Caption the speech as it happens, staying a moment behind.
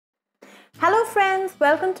Hello friends,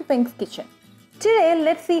 welcome to Pink's Kitchen. Today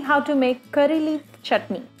let's see how to make curry leaf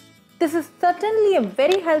chutney. This is certainly a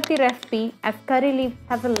very healthy recipe as curry leaf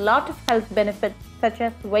has a lot of health benefits such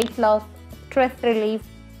as weight loss, stress relief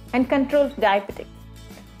and controls diabetes.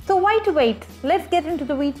 So why to wait? Let's get into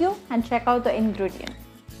the video and check out the ingredients.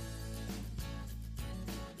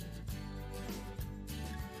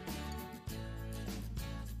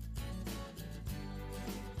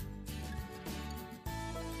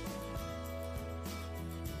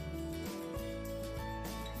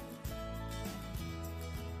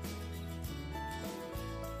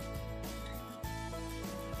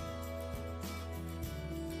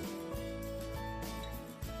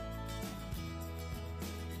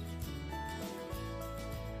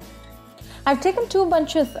 I've taken 2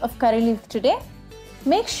 bunches of curry leaves today.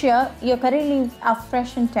 Make sure your curry leaves are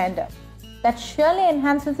fresh and tender. That surely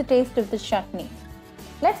enhances the taste of the chutney.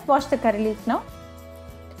 Let's wash the curry leaves now.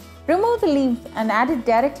 Remove the leaves and add it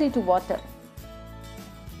directly to water.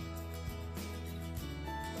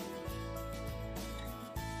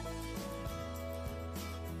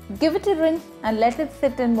 Give it a rinse and let it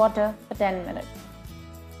sit in water for 10 minutes.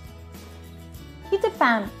 Heat a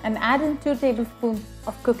pan and add in 2 tablespoons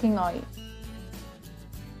of cooking oil.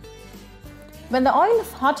 When the oil is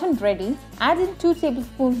hot and ready, add in 2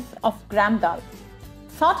 tablespoons of gram dal.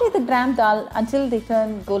 Saute the gram dal until they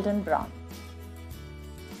turn golden brown.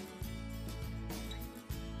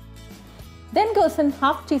 Then goes in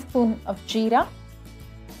half teaspoon of jeera,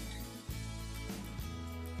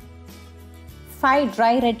 5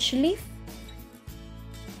 dry red chillies,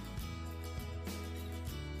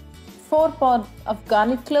 4 pods of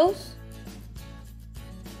garlic cloves,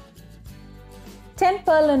 10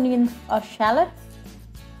 pearl onions or shallots,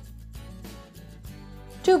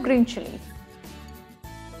 2 green chillies.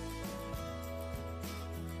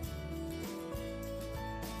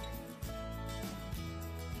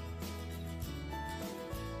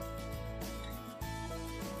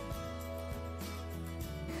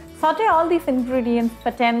 Saute all these ingredients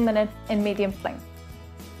for 10 minutes in medium flame.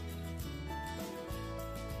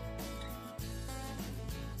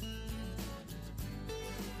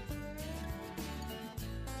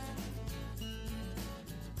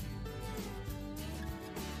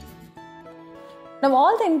 Now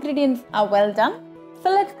all the ingredients are well done,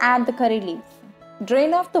 so let's add the curry leaves.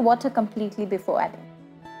 Drain off the water completely before adding.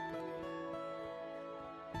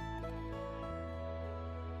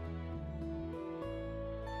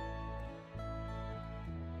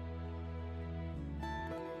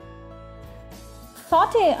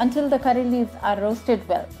 Saute until the curry leaves are roasted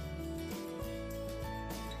well.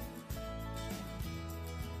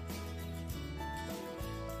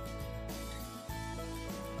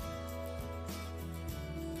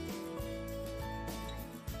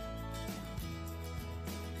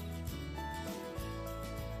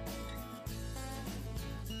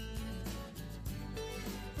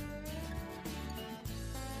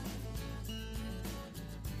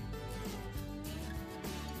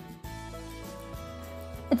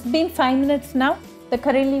 It's been 5 minutes now. The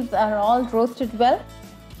curry leaves are all roasted well.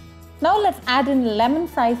 Now let's add in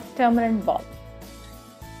lemon-sized tamarind ball.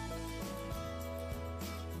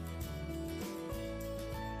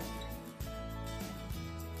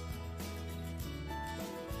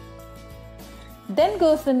 Then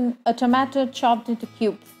goes in a tomato chopped into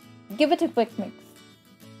cubes. Give it a quick mix.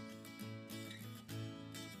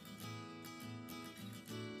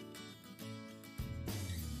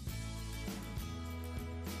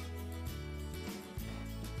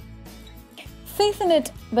 Season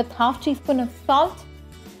it with half teaspoon of salt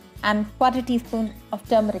and quarter teaspoon of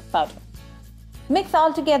turmeric powder. Mix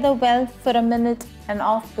all together well for a minute and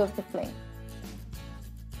off goes the flame.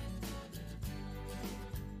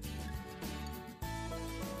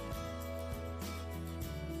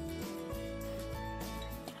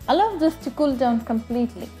 Allow this to cool down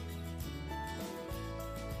completely.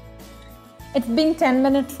 It's been 10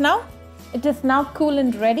 minutes now. It is now cool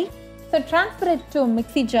and ready. So transfer it to a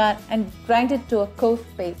mixie jar and grind it to a coarse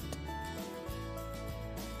paste.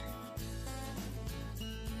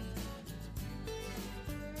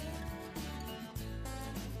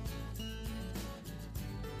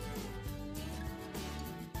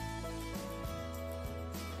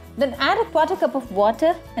 Then add a quarter cup of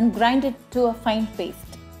water and grind it to a fine paste.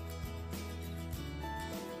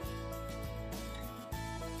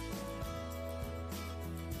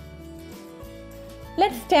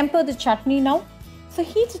 Let's temper the chutney now. So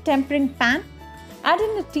heat a tempering pan, add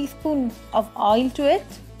in a teaspoon of oil to it.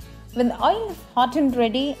 When the oil is hot and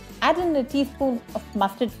ready, add in a teaspoon of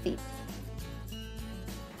mustard seeds.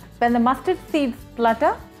 When the mustard seeds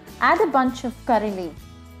splutter, add a bunch of curry leaves.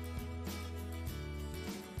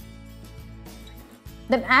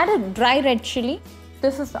 Then add a dry red chilli.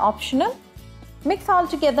 This is optional. Mix all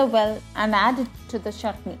together well and add it to the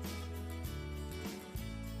chutney.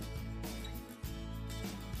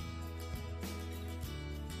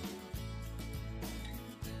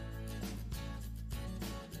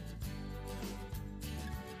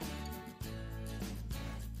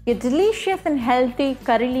 Your delicious and healthy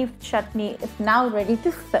curry leaf chutney is now ready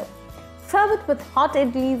to serve. Serve it with hot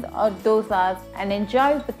idlis or dosas and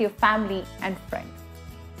enjoy it with your family and friends.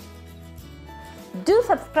 Do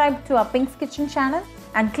subscribe to our Pink's Kitchen channel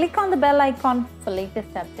and click on the bell icon for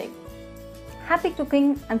latest updates. Happy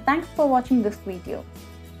cooking and thanks for watching this video.